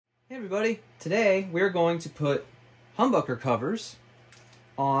Hey everybody, today we're going to put humbucker covers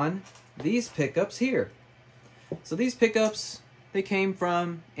on these pickups here. So these pickups, they came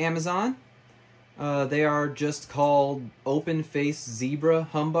from Amazon. They are just called open face zebra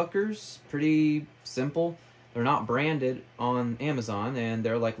humbuckers. Pretty simple. They're not branded on Amazon and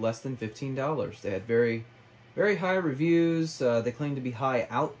they're like less than $15. They had very high reviews. They claim to be high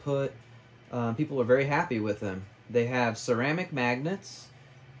output. People are very happy with them. They have ceramic magnets.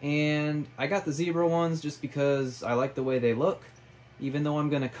 And I got the zebra ones just because I like the way they look. Even though I'm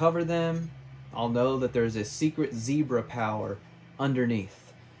going to cover them, I'll know that there's a secret zebra power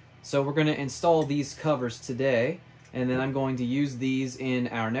underneath. So we're going to install these covers today, and then I'm going to use these in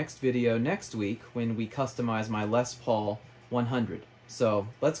our next video next week when we customize my Les Paul 100. So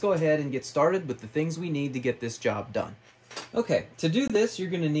let's go ahead and get started with the things we need to get this job done. Okay, to do this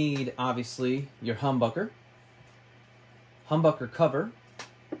you're going to need, obviously, your humbucker cover.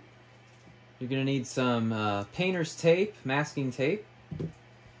 You're going to need some painter's tape, masking tape. You're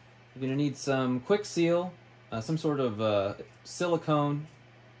going to need some quick seal, some sort of silicone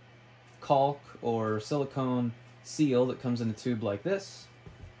caulk or silicone seal that comes in a tube like this.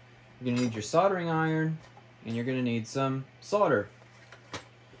 You're going to need your soldering iron, and you're going to need some solder.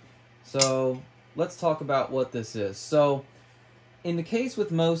 So let's talk about what this is. So in the case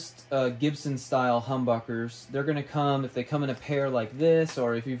with most Gibson style humbuckers, they're going to come, if they come in a pair like this,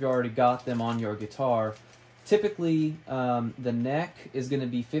 or if you've already got them on your guitar, typically the neck is going to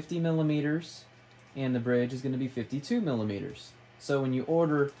be 50 millimeters and the bridge is going to be 52 millimeters. So when you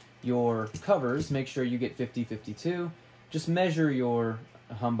order your covers, make sure you get 50-52. Just measure your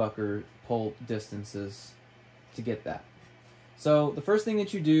humbucker pull distances to get that. So the first thing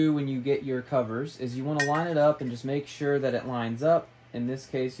that you do when you get your covers is you want to line it up and just make sure that it lines up. In this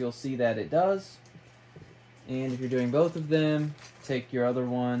case, you'll see that it does. And if you're doing both of them, take your other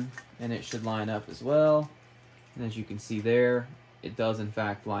one and it should line up as well. And as you can see there, it does in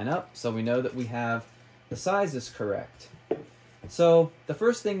fact line up. So we know that we have the sizes correct. So the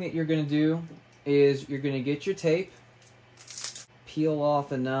first thing that you're going to do is you're going to get your tape, peel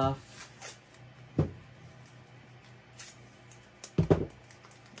off enough.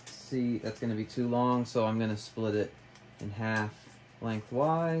 See, that's going to be too long, so I'm going to split it in half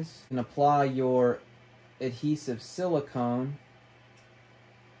lengthwise. And apply your adhesive silicone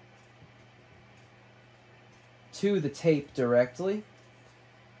to the tape directly,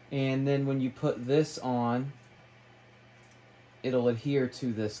 and then when you put this on, it'll adhere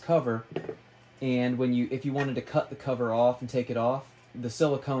to this cover. And when if you wanted to cut the cover off and take it off, the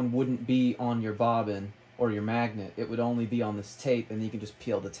silicone wouldn't be on your bobbin or your magnet. It would only be on this tape, and you can just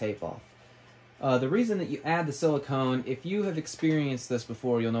peel the tape off. The reason that you add the silicone, if you have experienced this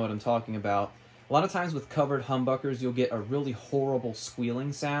before, you'll know what I'm talking about. A lot of times with covered humbuckers, you'll get a really horrible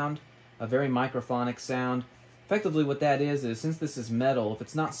squealing sound, a very microphonic sound. Effectively what that is since this is metal, if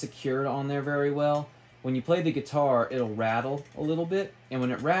it's not secured on there very well, when you play the guitar, it'll rattle a little bit, and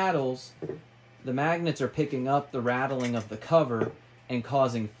when it rattles, the magnets are picking up the rattling of the cover and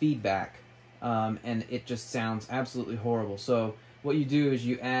causing feedback. And it just sounds absolutely horrible. So what you do is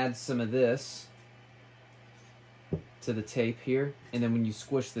you add some of this to the tape here, and then when you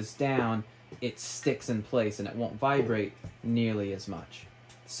squish this down, it sticks in place and it won't vibrate nearly as much.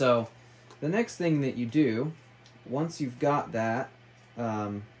 So the next thing that you do, once you've got that,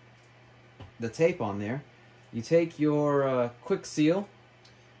 the tape on there, you take your quick seal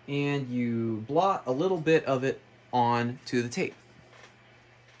and you blot a little bit of it onto the tape.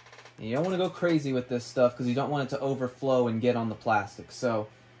 And you don't want to go crazy with this stuff because you don't want it to overflow and get on the plastic. So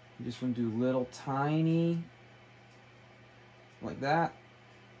you just want to do little tiny, like that,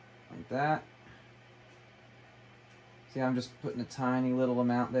 like that. See, I'm just putting a tiny little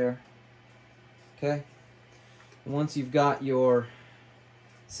amount there. Okay. Once you've got your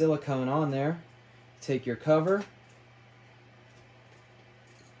silicone on there, take your cover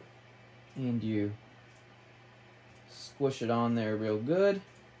and you squish it on there real good.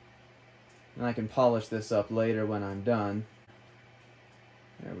 And I can polish this up later when I'm done.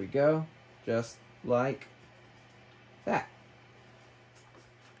 There we go, just like that.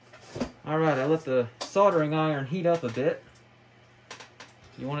 Alright, I let the soldering iron heat up a bit.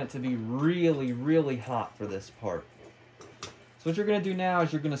 You want it to be really hot for this part. So what you're going to do now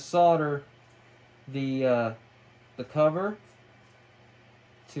is you're going to solder the cover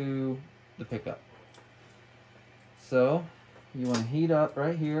to the pickup. So you want to heat up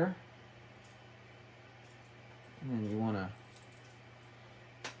right here. And you want to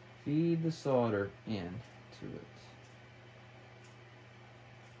feed the solder in to it.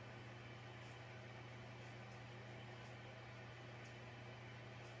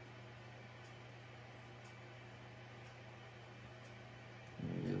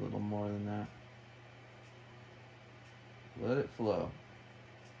 let it flow.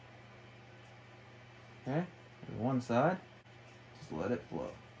 Okay, one side, just let it flow.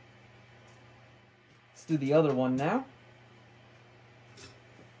 Let's do the other one now. So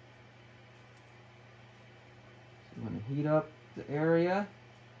you want to heat up the area.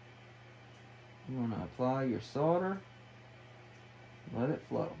 You want to apply your solder. Let it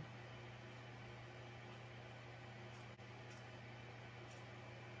flow.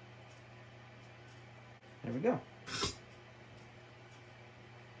 There we go.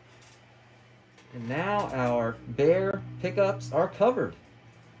 And now our bare pickups are covered.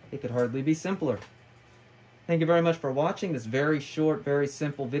 It could hardly be simpler. Thank you very much for watching this very short, very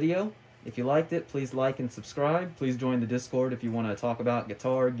simple video. If you liked it, please like and subscribe. Please join the Discord if you want to talk about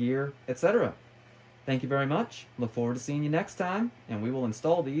guitar, gear, etc. Thank you very much. Look forward to seeing you next time, and we will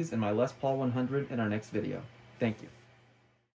install these in my Les Paul 100 in our next video. Thank you.